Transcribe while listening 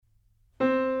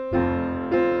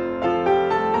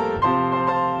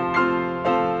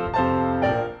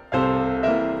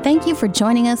you for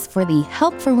joining us for the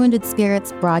Help for Wounded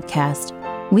Spirits broadcast.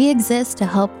 We exist to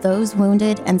help those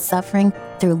wounded and suffering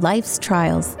through life's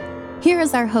trials. Here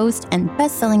is our host and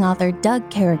best-selling author,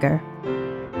 Doug Carriger.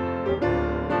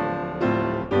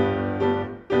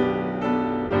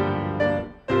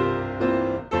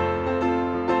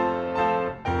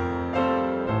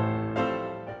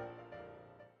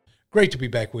 Great to be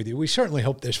back with you. We certainly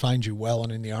hope this finds you well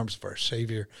and in the arms of our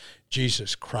Savior,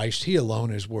 Jesus Christ. He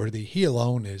alone is worthy. He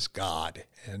alone is God.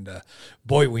 And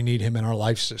boy, we need him in our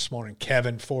lives this morning.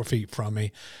 Kevin, 4 feet from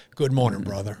me. Good morning,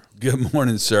 brother. Good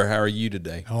morning, sir. How are you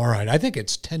today? All right. I think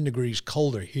it's 10 degrees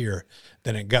colder here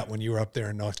than it got when you were up there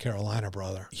in North Carolina,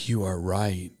 brother. You are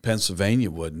right. Pennsylvania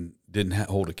didn't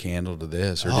hold a candle to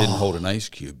this, or didn't hold an ice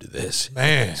cube to this.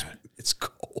 Man. It's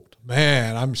cold.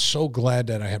 Man, I'm so glad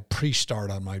that I have pre-start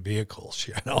on my vehicles.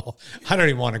 You know, I don't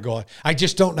even want to go. I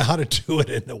just don't know how to do it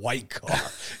in the white car.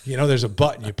 You know, there's a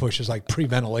button you push. It's like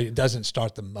pre-ventilate. It doesn't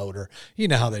start the motor. You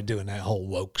know how they're doing that whole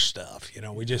woke stuff. You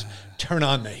know, we just turn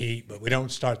on the heat, but we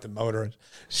don't start the motor.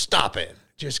 Stop it.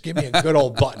 Just give me a good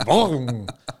old button. Boom.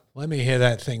 Let me hear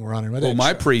that thing running. Well,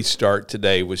 my pre-start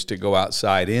today was to go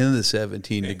outside in the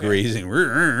 17 degrees and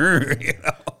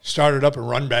start it up and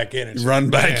run back in. Run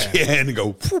back in and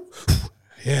go.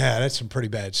 Yeah, that's some pretty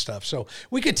bad stuff. So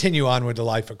we continue on with the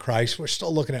life of Christ. We're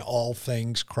still looking at all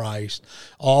things Christ,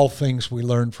 all things we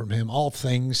learn from him, all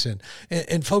things.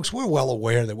 And folks, we're well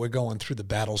aware that we're going through the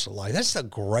battles of life. That's the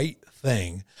great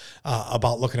thing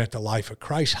about looking at the life of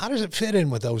Christ. How does it fit in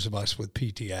with those of us with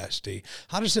PTSD?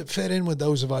 How does it fit in with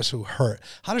those of us who hurt?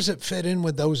 How does it fit in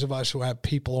with those of us who have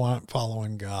people who aren't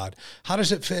following God? How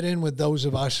does it fit in with those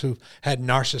of us who've had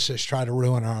narcissists try to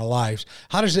ruin our lives?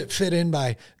 How does it fit in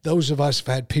by those of us who've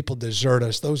had people desert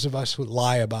us, those of us who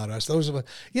lie about us, those of us,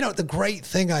 you know, the great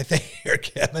thing I think here,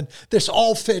 Kevin, this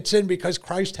all fits in because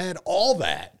Christ had all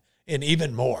that and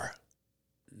even more.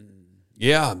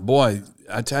 Yeah, boy,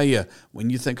 I tell you, when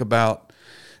you think about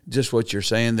just what you're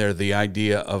saying there, the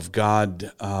idea of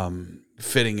God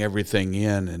fitting everything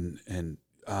in, and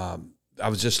I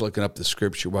was just looking up the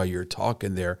scripture while you were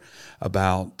talking there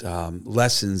about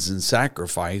lessons in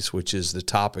sacrifice, which is the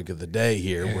topic of the day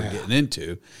here we're getting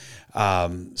into.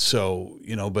 So,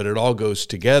 you know, but it all goes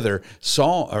together.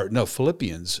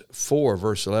 Philippians 4,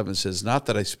 verse 11 says, "Not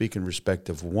that I speak in respect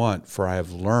of want, for I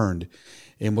have learned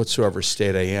in whatsoever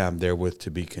state I am, therewith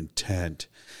to be content."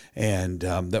 And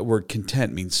that word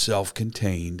content means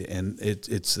self-contained. And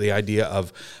it's the idea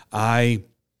of I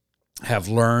have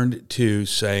learned to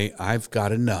say, I've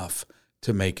got enough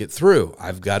to make it through.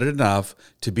 I've got enough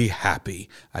to be happy.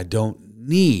 I don't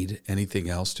need anything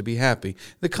else to be happy.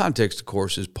 The context, of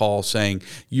course, is Paul saying,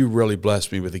 you really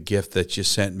blessed me with a gift that you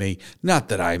sent me. Not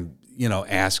that I'm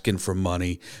asking for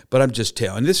money, but I'm just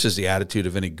telling, this is the attitude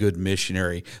of any good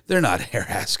missionary. They're not here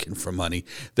asking for money.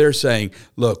 They're saying,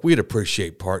 look, we'd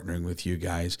appreciate partnering with you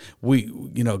guys.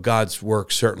 God's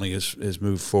work certainly has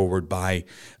moved forward by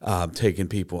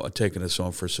taking us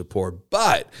on for support.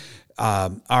 But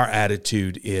our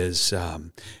attitude is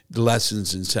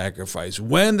lessons in sacrifice.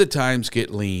 When the times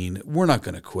get lean, we're not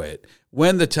going to quit.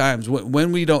 When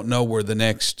we don't know where the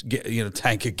next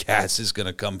tank of gas is going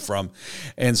to come from,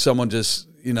 and someone just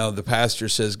the pastor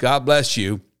says, God bless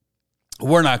you,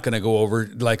 we're not going to go over,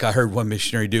 like I heard one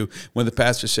missionary do, when the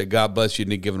pastor said, God bless you,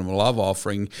 and he'd given him a love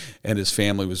offering, and his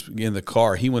family was in the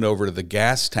car, he went over to the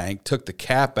gas tank, took the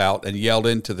cap out, and yelled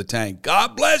into the tank,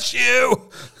 God bless you,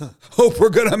 hope we're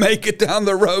going to make it down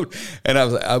the road. And I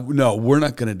was like, no, we're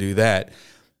not going to do that.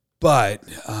 But,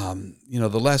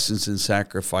 the lessons in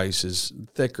sacrifice is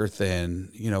thick or thin.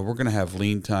 We're going to have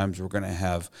lean times. We're going to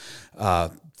have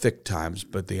thick times.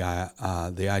 But the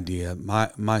idea,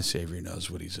 my Savior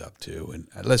knows what he's up to. And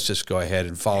let's just go ahead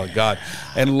and follow God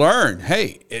and learn.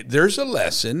 Hey, there's a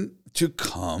lesson to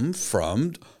come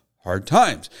from hard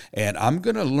times. And I'm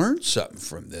going to learn something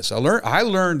from this. I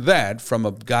learned that from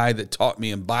a guy that taught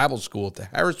me in Bible school at the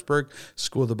Harrisburg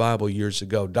School of the Bible years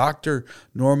ago, Dr.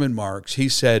 Norman Marks. He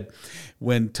said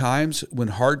when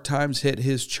hard times hit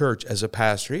his church as a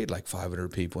pastor, he had like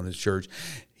 500 people in his church.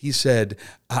 He said,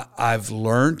 I've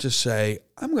learned to say,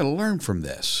 I'm going to learn from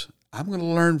this. I'm going to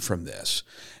learn from this.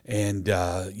 And,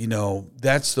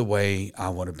 that's the way I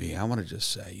want to be. I want to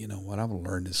just say, you know what, I'm going to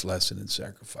learn this lesson in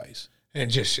sacrifice. And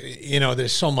just,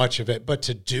 there's so much of it, but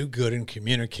to do good and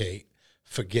communicate,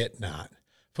 forget not.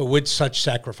 For with such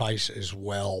sacrifice is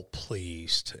well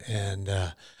pleased. And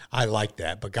I like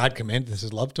that. But God commended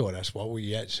his love toward us. While we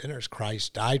yet sinners,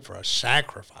 Christ died for us.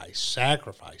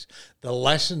 Sacrifice. The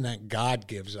lesson that God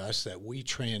gives us, that we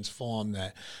transform,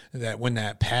 that when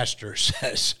that pastor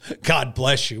says, God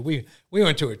bless you. We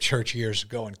went to a church years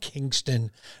ago in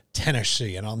Kingston,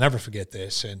 Tennessee, and I'll never forget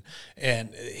this.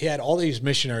 And he had all these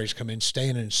missionaries come in,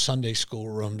 staying in Sunday school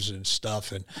rooms and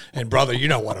stuff. And brother, you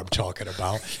know what I'm talking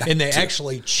about. And they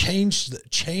actually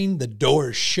chained the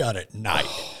doors shut at night.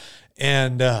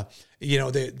 And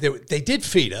they did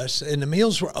feed us, and the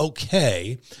meals were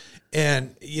okay.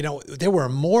 And there were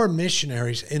more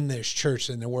missionaries in this church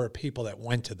than there were people that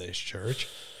went to this church.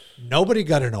 Nobody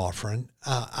got an offering.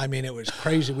 It was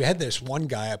crazy. We had this one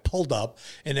guy, I pulled up,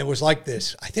 and it was like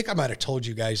this. I think I might have told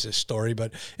you guys this story,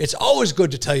 but it's always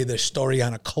good to tell you this story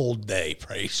on a cold day,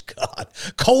 praise God.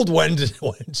 Cold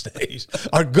Wednesdays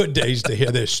are good days to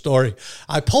hear this story.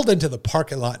 I pulled into the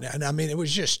parking lot, and it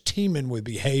was just teeming with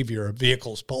behavior of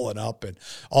vehicles pulling up and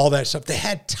all that stuff. They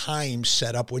had times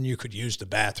set up when you could use the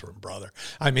bathroom, brother.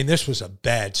 This was a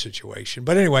bad situation.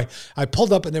 But anyway, I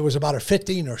pulled up, and there was about a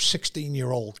 15 or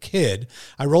 16-year-old kid.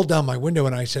 I rolled down my window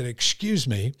and I said, "Excuse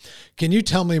me, can you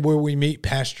tell me where we meet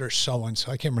Pastor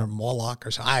so-and-so?" I can't remember, Moloch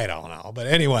or so. I don't know. But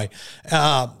anyway,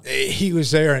 he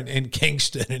was there in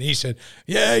Kingston, and he said,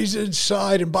 "Yeah, he's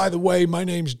inside. And by the way, my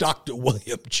name's Dr.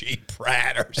 William G.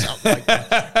 Pratt," or something like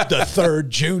that. The third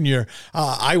junior.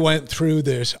 I went through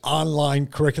this online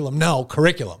curriculum.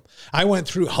 I went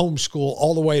through homeschool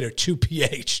all the way to 2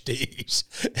 PhDs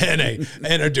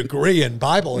and a degree in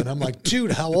Bible. And I'm like,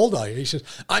 "Dude, how old are you?" He says,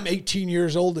 "I'm 18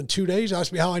 years old in 2 days."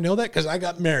 Ask me how I know that, because I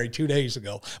got married 2 days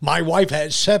ago. My wife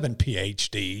has 7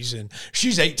 PhDs, and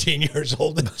she's 18 years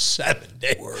old in 7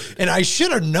 days. Word. And I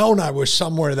should have known I was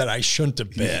somewhere that I shouldn't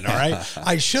have been, all right?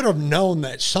 I should have known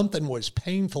that something was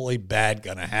painfully bad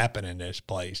going to happen in this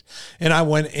place. And I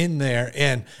went in there,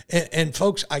 and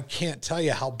folks, I can't tell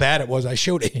you how bad it was. I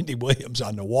showed Andy Williams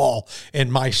on the wall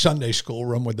in my Sunday school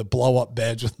room with the blow-up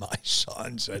beds with my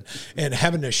sons, and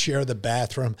having to share the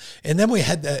bathroom. And then we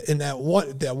had that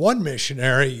one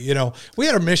missionary, we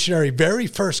had a missionary, very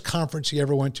first conference he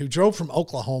ever went to, drove from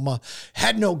Oklahoma,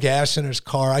 had no gas in his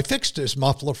car. I fixed his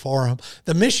muffler for him.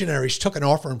 The missionaries took an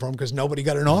offering from him because nobody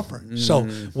got an offering. So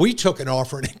we took an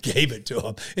offering and gave it to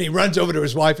him. And he runs over to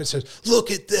his wife and says, "Look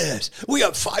at this. We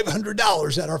got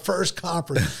 $500 at our first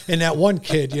conference." And that one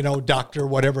kid, Dr.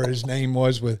 whatever his name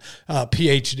was, with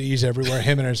PhDs everywhere,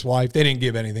 him and his wife, they didn't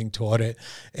give anything toward it.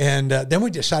 And then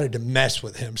we decided to mess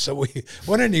with him. So we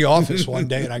went in the office one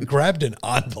day, and I grabbed an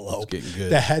envelope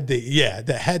that had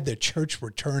the church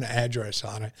return address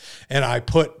on it. And I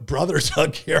put Brother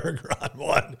Doug Carragher on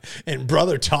one, and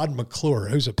Brother Todd McClure,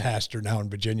 who's a pastor now in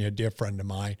Virginia, a dear friend of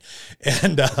mine.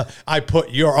 And I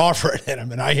put your offering in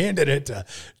him, and I handed it to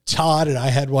Todd, and I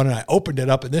had one, and I opened it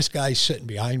up, and this guy's sitting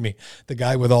behind me, the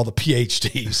guy with all the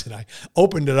PhDs, and I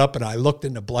opened it up, and I looked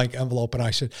in the blank envelope, and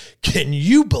I said, "Can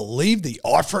you believe the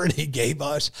offering he gave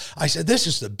us?" I said, "This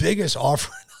is the biggest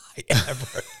offering I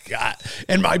ever got."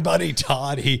 And my buddy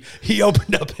Todd, he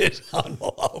opened up his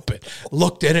envelope and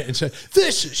looked at it and said,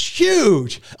 "This is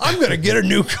huge. I'm going to get a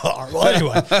new car." Well,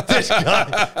 anyway, this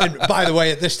guy, and by the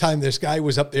way, at this time, this guy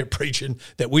was up there preaching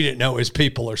that we didn't know his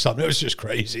people or something. It was just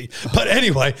crazy. But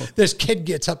anyway, this kid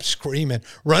gets up screaming,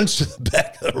 runs to the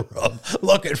back of the room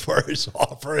looking for his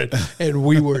offering, and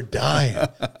we were dying.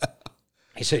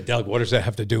 He said, "Doug, what does that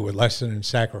have to do with lesson and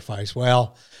sacrifice?"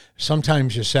 Well,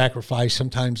 sometimes you sacrifice,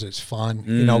 sometimes it's fun.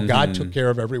 God took care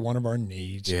of every one of our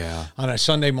needs. Yeah. On a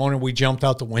Sunday morning, we jumped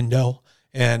out the window,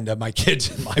 and my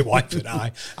kids and my wife and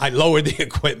I lowered the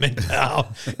equipment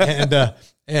down,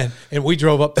 and we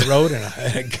drove up the road,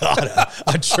 and God,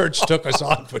 a church took us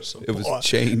on for some. It was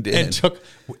chained in.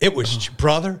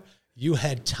 Brother, you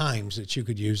had times that you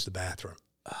could use the bathroom.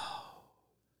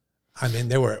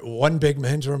 There were one big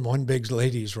men's room, one big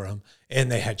ladies' room,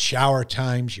 and they had shower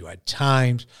times. You had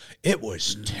times. It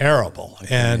was terrible.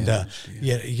 And,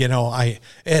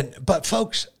 but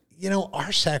folks,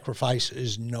 our sacrifice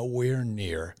is nowhere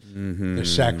near the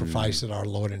sacrifice that our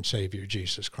Lord and Savior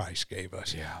Jesus Christ gave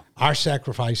us. Yeah. Our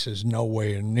sacrifice is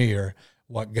nowhere near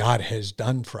what God has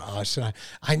done for us. And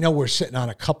I know we're sitting on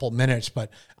a couple minutes,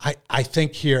 but I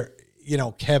think here,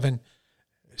 Kevin,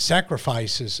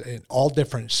 sacrifices in all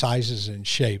different sizes and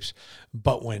shapes,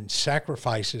 but when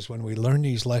we learn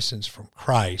these lessons from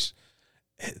Christ,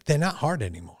 they're not hard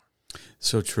anymore.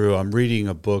 So true. I'm reading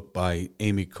a book by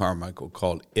Amy Carmichael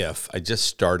called If. I just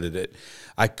started it.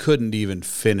 I couldn't even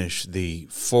finish the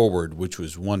foreword, which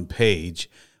was one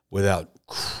page, without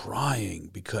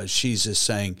crying, because she's just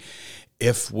saying,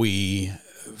 if we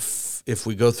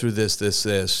go through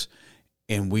this,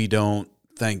 and we don't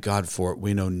thank God for it,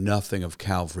 we know nothing of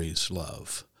Calvary's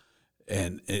love.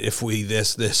 And if we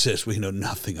this, we know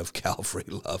nothing of Calvary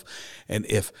love. And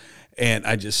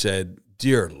I just said,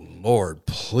 "Dear Lord,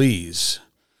 please.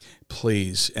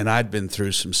 And I'd been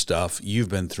through some stuff. You've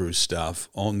been through stuff.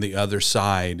 On the other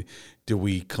side, do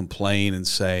we complain and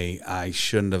say, I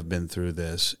shouldn't have been through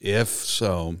this? If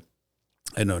so,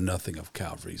 I know nothing of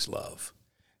Calvary's love.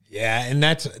 Yeah, and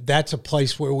that's a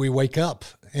place where we wake up,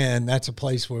 and that's a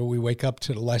place where we wake up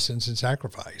to the lessons in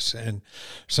sacrifice. And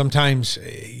sometimes,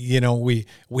 we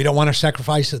don't want to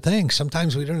sacrifice a thing.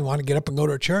 Sometimes we don't even want to get up and go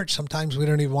to a church. Sometimes we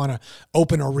don't even want to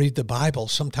open or read the Bible.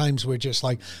 Sometimes we're just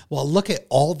like, well, look at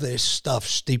all this stuff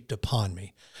steeped upon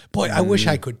me. Boy, I wish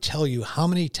I could tell you how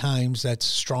many times that's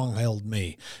strong-held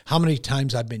me, how many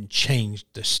times I've been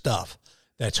changed to stuff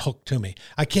that's hooked to me.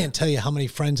 I can't tell you how many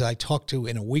friends I talk to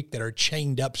in a week that are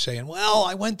chained up saying, well,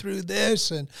 I went through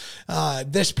this, and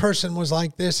this person was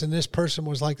like this, and this person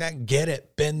was like that. Get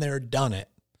it, been there, done it.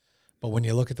 But when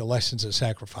you look at the lessons of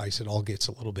sacrifice, it all gets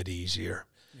a little bit easier.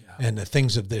 Yeah. And the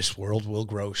things of this world will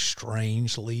grow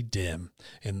strangely dim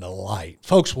in the light.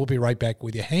 Folks, we'll be right back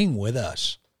with you. Hang with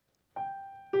us.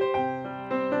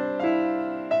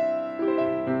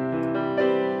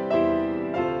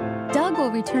 Doug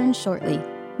will return shortly.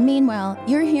 Meanwhile,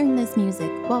 you're hearing this music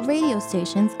while radio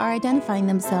stations are identifying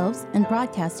themselves and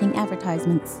broadcasting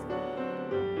advertisements.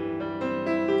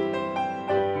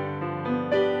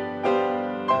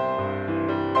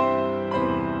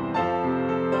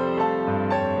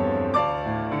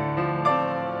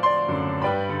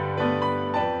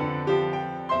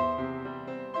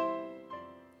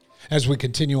 As we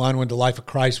continue on with the life of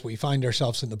Christ, we find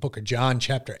ourselves in the book of John,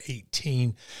 chapter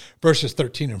 18, verses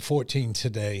 13 and 14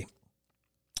 today.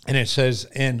 And it says,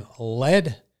 and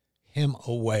led him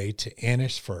away to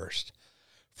Annas first,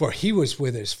 for he was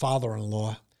with his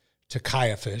father-in-law, to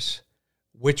Caiaphas,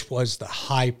 which was the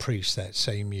high priest that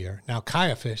same year. Now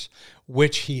Caiaphas,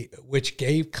 which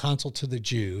gave counsel to the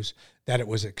Jews that it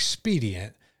was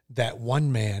expedient that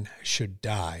one man should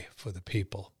die for the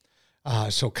people.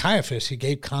 So Caiaphas, he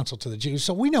gave counsel to the Jews.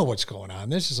 So we know what's going on.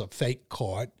 This is a fake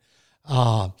court.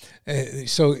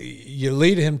 So you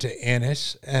lead him to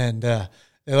Annas, and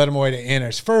they let him away to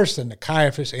Annas first, and to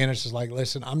Caiaphas. Annas is like,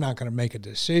 listen, I'm not going to make a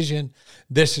decision.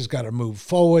 This has got to move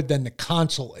forward. Then the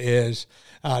counsel is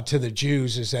to the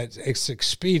Jews is that it's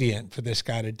expedient for this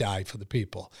guy to die for the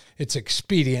people. It's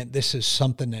expedient. This is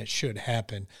something that should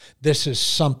happen. This is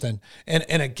something. And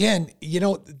again,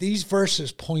 these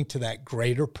verses point to that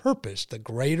greater purpose, the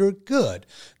greater good,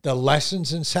 the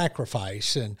lessons in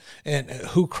sacrifice and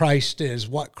who Christ is,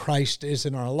 what Christ is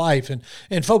in our life.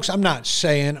 And folks, I'm not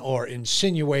saying or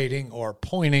insinuating or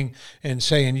pointing and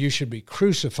saying you should be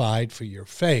crucified for your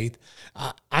faith.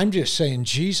 I'm just saying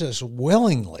Jesus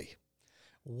willingly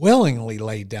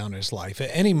laid down his life.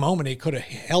 At any moment, he could have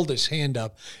held his hand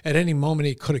up. At any moment,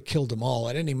 he could have killed them all.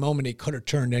 At any moment, he could have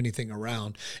turned anything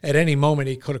around. At any moment,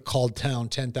 he could have called down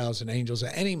 10,000 angels.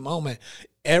 At any moment,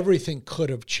 everything could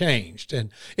have changed.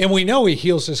 And we know he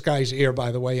heals this guy's ear,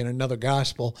 by the way, in another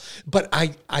gospel. But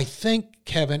I think,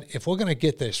 Kevin, if we're going to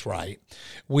get this right,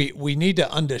 we need to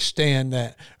understand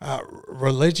that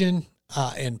religion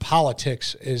and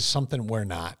politics is something we're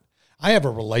not. I have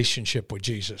a relationship with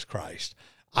Jesus Christ.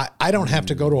 I don't have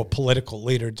to go to a political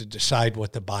leader to decide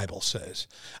what the Bible says.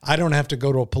 I don't have to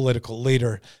go to a political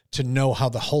leader to know how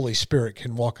the Holy Spirit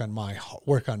can work on my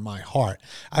heart.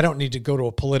 I don't need to go to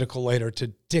a political leader to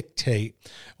dictate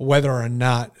whether or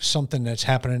not something that's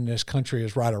happening in this country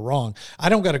is right or wrong. I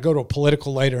don't got to go to a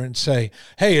political leader and say,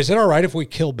 hey, is it all right if we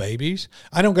kill babies?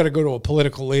 I don't got to go to a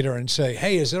political leader and say,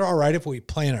 hey, is it all right if we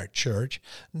plant our church?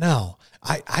 No.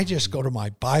 I just go to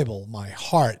my Bible, my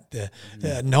heart,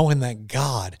 knowing that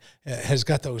God has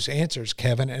got those answers,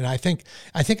 Kevin. And I think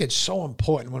it's so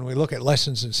important when we look at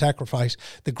lessons in sacrifice.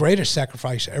 The greatest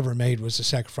sacrifice ever made was the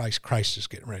sacrifice Christ is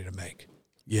getting ready to make.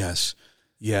 Yes,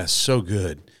 so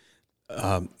good.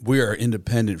 We are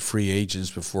independent free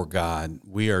agents before God.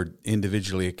 We are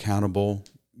individually accountable.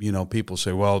 People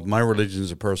say, well, my religion is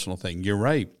a personal thing. You're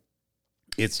right.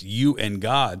 It's you and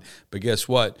God. But guess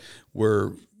what?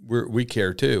 We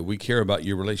care too. We care about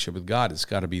your relationship with God. It's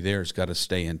got to be there. It's got to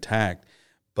stay intact.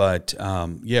 But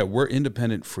we're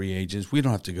independent free agents. We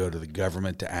don't have to go to the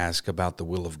government to ask about the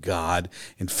will of God.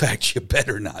 In fact, you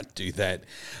better not do that.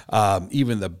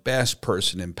 Even the best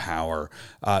person in power.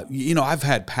 I've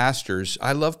had pastors.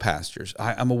 I love pastors.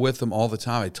 I'm with them all the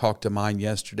time. I talked to mine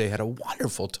yesterday, had a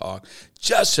wonderful talk.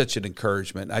 Just such an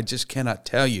encouragement. I just cannot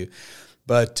tell you.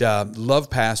 But love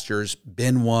pastors,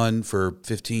 been one for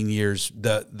 15 years.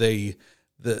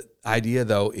 The idea,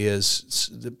 though, is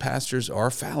the pastors are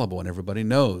fallible, and everybody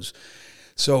knows.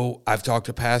 So I've talked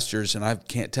to pastors, and I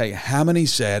can't tell you how many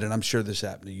said, and I'm sure this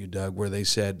happened to you, Doug, where they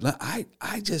said, I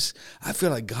feel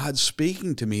like God's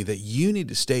speaking to me that you need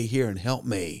to stay here and help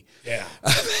me. Yeah.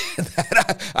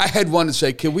 I had one to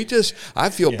say, I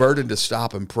feel burdened to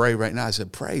stop and pray right now. I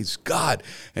said, praise God.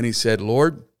 And he said,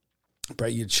 Lord, pray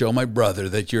you'd show my brother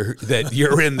that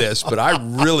you're in this, but I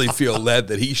really feel led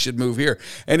that he should move here.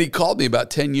 And he called me about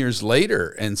 10 years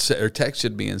later and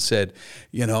texted me and said,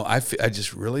 I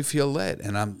just really feel led.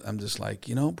 And I'm just like,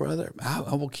 brother,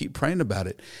 I will keep praying about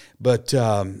it. But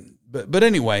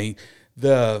anyway,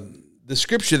 the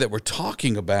scripture that we're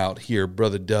talking about here,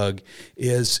 Brother Doug,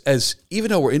 is as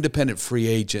even though we're independent free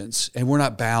agents and we're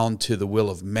not bound to the will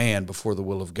of man before the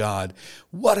will of God,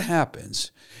 what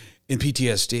happens in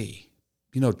PTSD?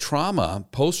 Trauma,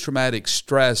 post-traumatic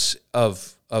stress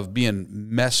of being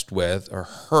messed with or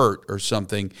hurt or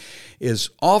something is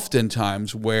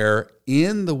oftentimes where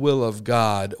in the will of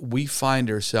God, we find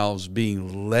ourselves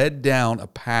being led down a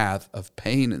path of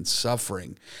pain and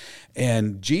suffering.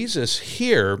 And Jesus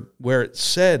here, where it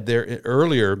said there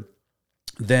earlier,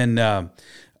 then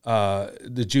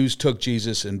the Jews took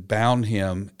Jesus and bound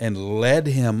him and led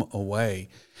him away.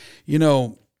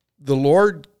 The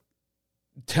Lord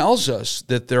tells us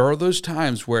that there are those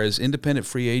times where as independent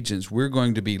free agents, we're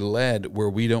going to be led where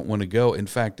we don't want to go. In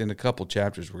fact, in a couple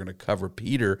chapters, we're going to cover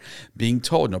Peter being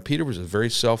told. Now, Peter was a very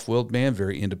self-willed man,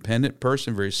 very independent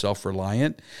person, very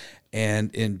self-reliant.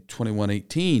 And in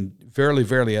 21:18, verily,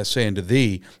 verily, I say unto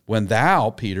thee, when thou,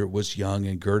 Peter, was young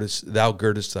and thou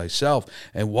girdest thyself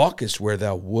and walkest where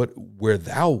thou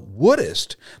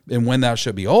wouldest, and when thou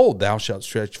shalt be old, thou shalt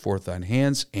stretch forth thine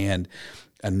hands, and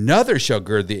another shall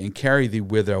gird thee and carry thee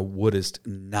whither thou wouldest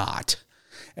not.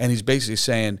 And he's basically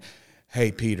saying,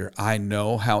 hey, Peter, I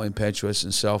know how impetuous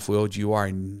and self-willed you are.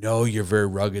 I know you're very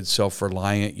rugged,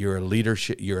 self-reliant. You're a leader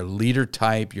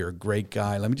type. You're a great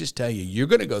guy. Let me just tell you, you're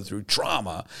going to go through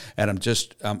trauma, and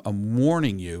I'm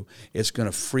warning you, it's going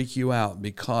to freak you out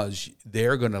because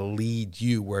they're going to lead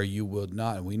you where you will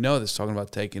not. And we know this, talking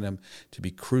about taking him to be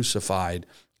crucified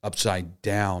upside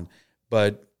down.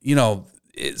 But,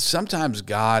 sometimes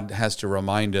God has to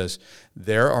remind us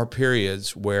there are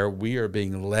periods where we are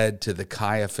being led to the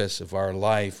Caiaphas of our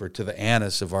life or to the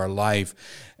Annas of our life,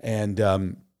 and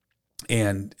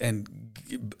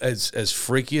as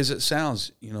freaky as it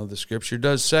sounds, the Scripture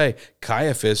does say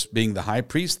Caiaphas, being the high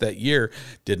priest that year,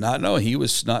 did not know. He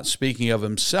was not speaking of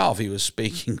himself; he was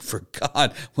speaking for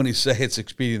God when he said it's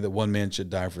expedient that one man should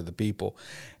die for the people,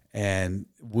 and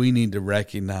we need to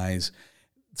recognize.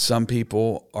 Some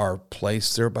people are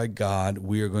placed there by God.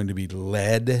 We are going to be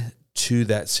led to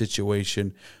that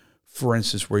situation. For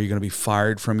instance, where you're going to be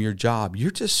fired from your job.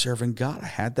 You're just serving God. I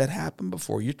had that happen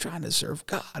before. You're trying to serve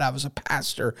God. I was a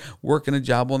pastor working a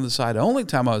job on the side. The only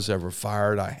time I was ever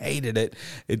fired, I hated it.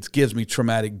 It gives me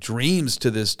traumatic dreams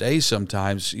to this day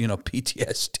sometimes,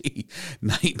 PTSD,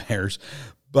 nightmares.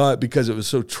 But because it was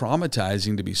so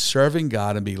traumatizing to be serving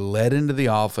God and be led into the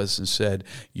office and said,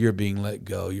 you're being let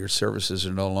go, your services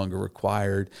are no longer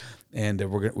required, and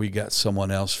we got someone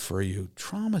else for you.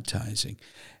 Traumatizing.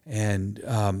 And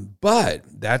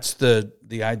but that's the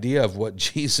idea of what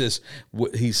Jesus,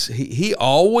 he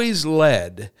always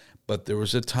led, but there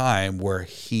was a time where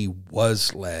he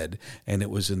was led, and it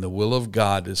was in the will of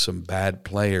God to some bad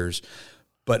players.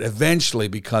 But eventually,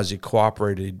 because he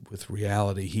cooperated with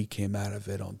reality, he came out of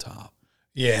it on top.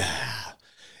 Yeah.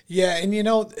 Yeah, and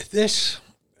this,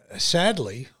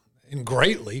 sadly and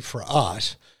greatly for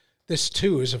us, this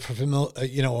too is a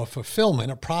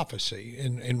fulfillment of prophecy.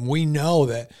 And we know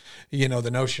that, the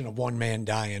notion of one man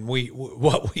dying,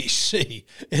 what we see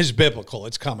is biblical.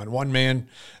 It's coming. One man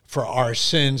for our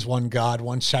sins, one God,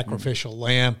 one sacrificial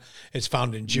lamb. It's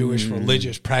found in Jewish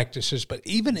religious practices. But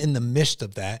even in the midst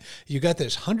of that, you got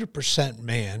this 100%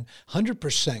 man,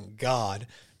 100% God,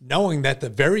 knowing that the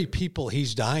very people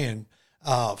he's dying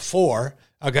for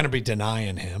are going to be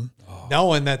denying him,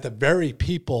 knowing that the very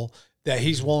people that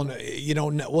he's willing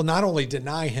to, will not only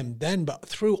deny him then, but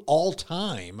through all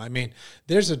time. I mean,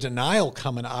 there's a denial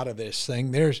coming out of this thing.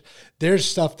 There's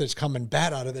stuff that's coming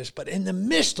bad out of this. But in the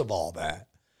midst of all that,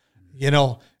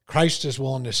 Christ is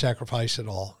willing to sacrifice it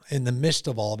all. In the midst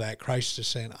of all that, Christ is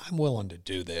saying, I'm willing to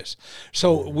do this.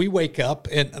 So we wake up,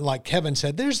 and like Kevin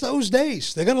said, there's those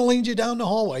days. They're going to lead you down the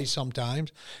hallway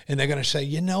sometimes, and they're going to say,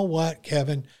 you know what,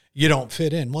 Kevin, You don't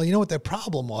fit in. Well, you know what the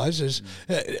problem is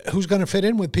who's going to fit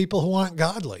in with people who aren't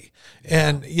godly?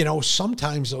 And,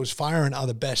 sometimes those firing are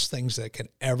the best things that can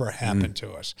ever happen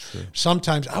to us. True.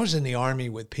 Sometimes I was in the Army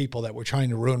with people that were trying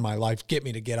to ruin my life, get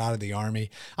me to get out of the Army.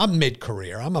 I'm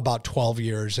mid-career. I'm about 12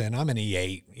 years in. I'm an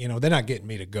E8. They're not getting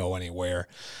me to go anywhere.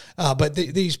 But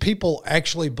these people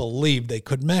actually believed they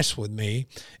could mess with me.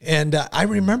 And I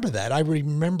remember that. I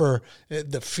remember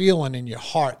the feeling in your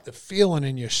heart, the feeling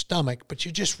in your stomach, but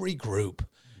you just regroup.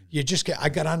 I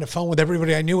got on the phone with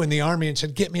everybody I knew in the Army and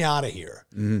said, get me out of here.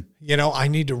 I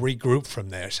need to regroup from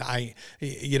this.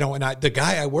 The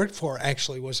guy I worked for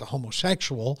actually was a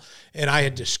homosexual, and I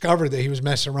had discovered that he was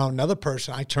messing around with another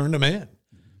person. I turned him in.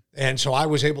 And so I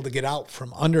was able to get out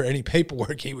from under any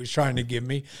paperwork he was trying to give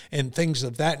me and things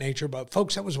of that nature. But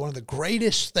folks, that was one of the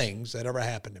greatest things that ever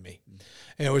happened to me.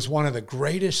 And it was one of the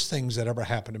greatest things that ever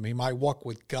happened to me. My walk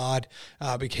with God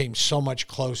became so much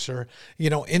closer.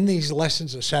 In these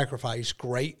lessons of sacrifice,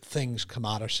 great things come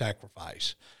out of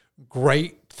sacrifice.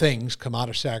 Great things come out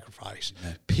of sacrifice.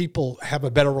 Amen. People have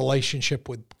a better relationship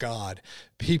with God.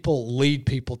 People lead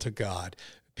people to God.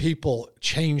 People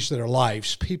change their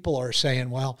lives. People are saying,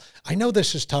 well, I know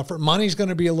this is tougher. Money's going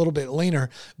to be a little bit leaner,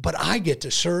 but I get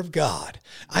to serve God.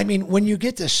 I mean, when you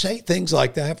get to say things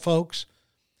like that, folks,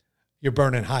 you're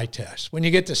burning high tests. When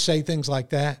you get to say things like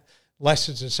that,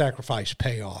 lessons of sacrifice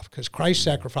pay off because Christ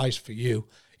sacrificed for you.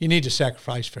 You need to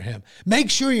sacrifice for him. Make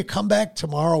sure you come back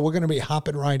tomorrow. We're going to be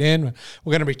hopping right in.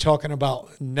 We're going to be talking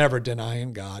about never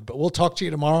denying God. But we'll talk to you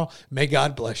tomorrow. May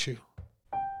God bless you.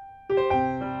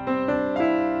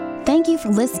 Thank you for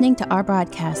listening to our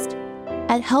broadcast.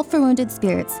 At Help for Wounded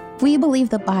Spirits, we believe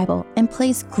the Bible and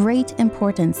place great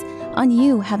importance on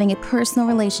you having a personal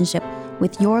relationship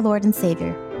with your Lord and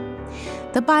Savior.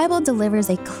 The Bible delivers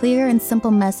a clear and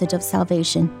simple message of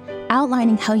salvation,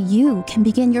 outlining how you can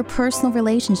begin your personal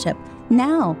relationship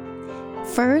now.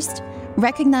 First,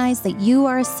 recognize that you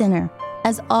are a sinner,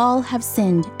 as all have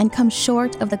sinned and come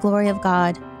short of the glory of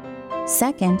God.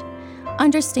 Second,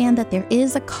 understand that there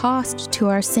is a cost to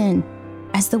our sin,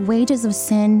 as the wages of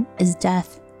sin is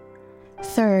death.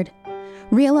 Third,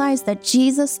 realize that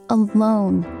Jesus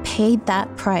alone paid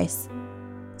that price.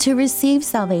 To receive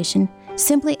salvation,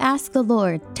 simply ask the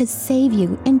Lord to save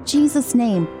you in Jesus'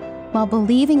 name, while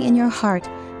believing in your heart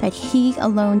that He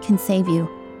alone can save you,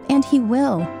 and He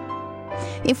will.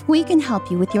 If we can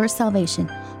help you with your salvation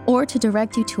or to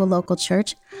direct you to a local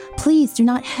church, please do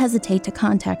not hesitate to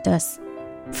contact us.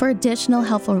 For additional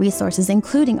helpful resources,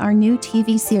 including our new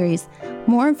TV series,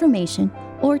 more information,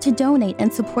 or to donate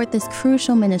and support this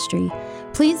crucial ministry,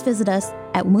 please visit us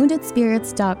at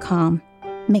woundedspirits.com.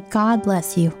 May God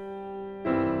bless you.